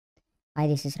Hi,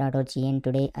 this is Radochi, and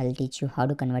today I'll teach you how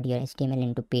to convert your HTML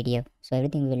into PDF. So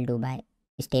everything we will do by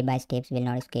steps, will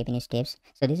not escape any steps.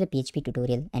 So this is a PHP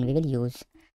tutorial, and we will use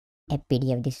a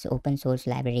PDF. This is open source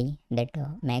library that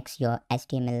makes your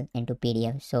HTML into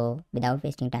PDF. So without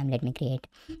wasting time, let me create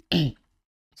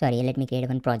let me create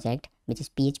one project, which is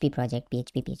PHP project,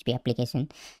 PHP application.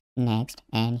 Next,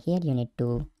 and here you need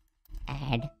to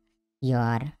add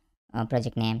your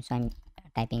project name. So I'm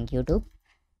typing YouTube.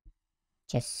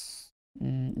 Just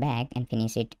back and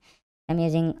finish it. I'm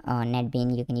using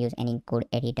NetBeans. You can use any code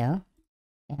editor.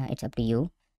 It's up to you.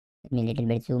 Let me a little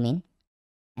bit zoom in,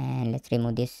 and let's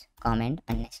remove this comment,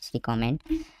 unnecessary comment.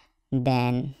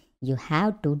 Then you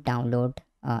have to download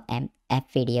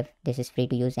FPDF. This is free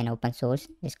to use and open source.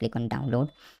 Just click on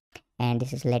download, and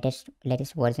this is latest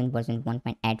version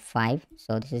 1.85.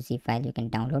 So this is zip file you can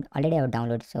download. Already I have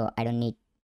downloaded, so I don't need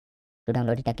to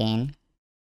download it again.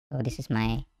 So this is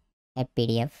my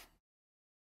FPDF.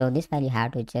 So this file you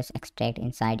have to just extract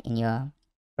inside in your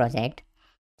project.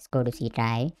 Let's go to C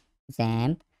drive,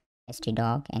 XAMPP,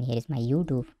 htdoc, and here is my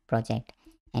YouTube project.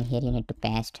 And here you need to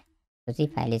paste. So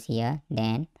zip file is here.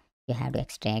 Then you have to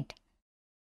extract.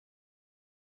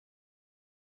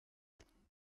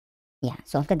 Yeah.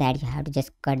 So after that you have to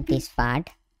just cut this part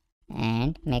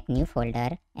and make new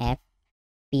folder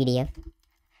FPDF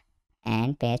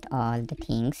and paste all the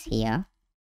things here.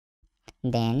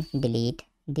 Then delete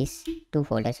these two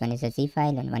folders. One is a zip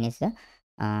file and one is the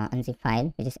unzip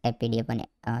file, which is FPDF one.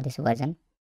 This version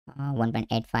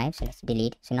 1.85. So let's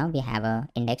delete. So now we have a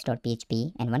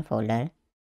index.php and one folder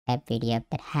fpdf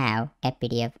that have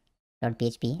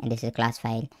fpdf.php, and this is a class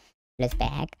file. Let's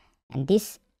back, and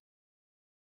this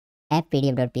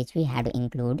fpdf.php have to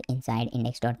include inside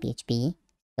index.php.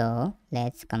 So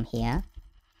let's come here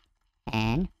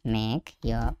and make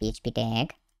your php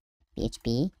tag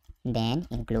php, then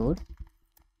include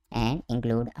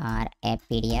our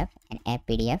fpdf and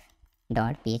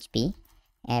fpdf.php,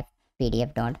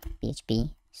 fpdf.php.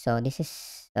 So this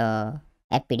is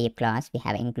fpdf class we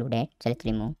have included. So let's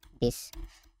remove this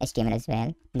html as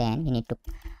well. Then we need to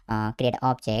create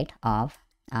object of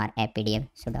our fpdf.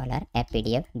 So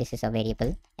 $fpdf, this is a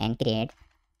variable, and create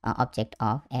object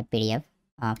of fpdf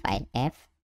file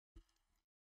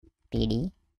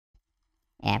fpdf.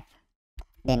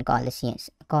 Then call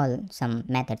some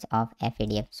methods of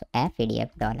fpdf. So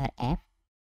fpdf,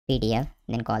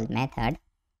 then call method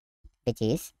which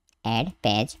is add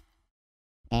page,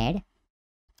 add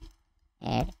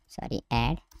a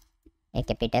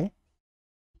capital,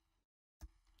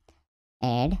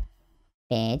 add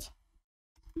page.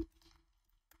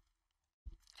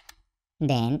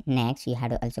 Then next you have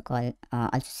to also call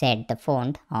also set the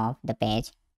font of the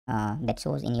page that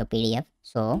shows in your pdf.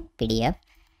 So pdf,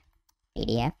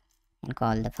 and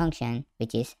call the function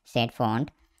which is set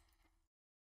font,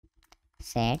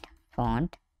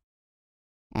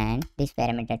 and this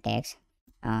parameter takes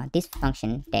this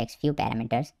function takes few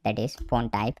parameters, that is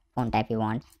font type you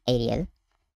want Arial.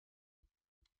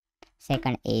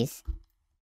 Second is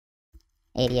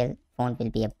Arial font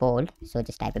will be a bold, so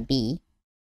just type a B,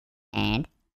 and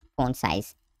font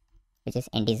size which is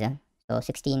integer, so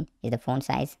 16 is the font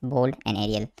size, bold and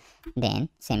Arial. Then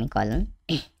semicolon.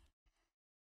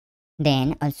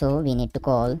 Then also we need to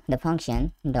call the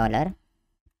function $pdf,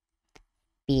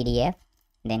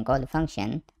 then call the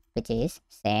function which is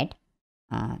set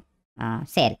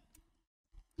cell,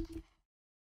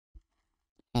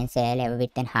 and cell have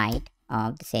width and height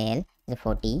of the cell is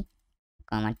 40,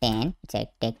 10.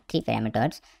 Take 3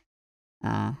 parameters,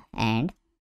 and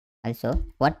also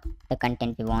what the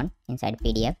content we want inside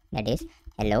pdf, that is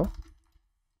hello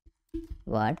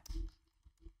word.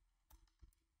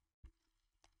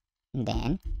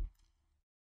 Then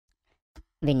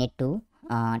we need to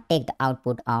take the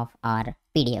output of our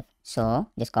pdf. So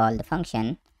just call the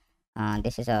function,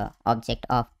 this is a object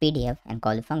of pdf, and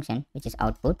call the function which is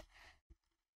output,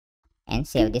 and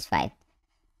save this file.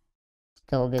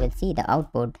 So we will see the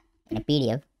output in a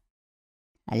pdf.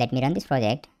 Let me run this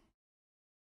project.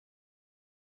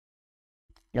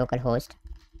 Localhost,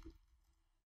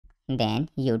 then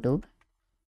YouTube,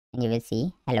 and you will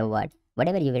see hello world.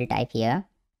 Whatever you will type here,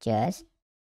 just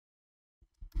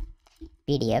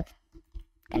pdf,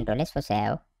 Control S for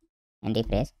save, and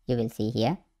refresh. You will see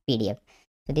here pdf.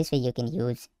 So this way you can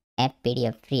use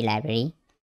fpdf free library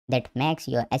that makes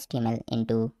your html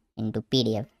into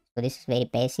pdf. So this is very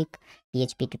basic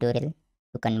php tutorial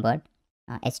to convert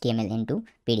html into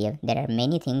pdf. There are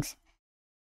many things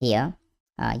here.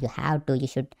 You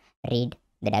should read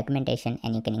the documentation,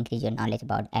 and you can increase your knowledge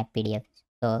about fpdf.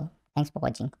 So thanks for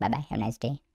watching. Bye bye, have a nice day.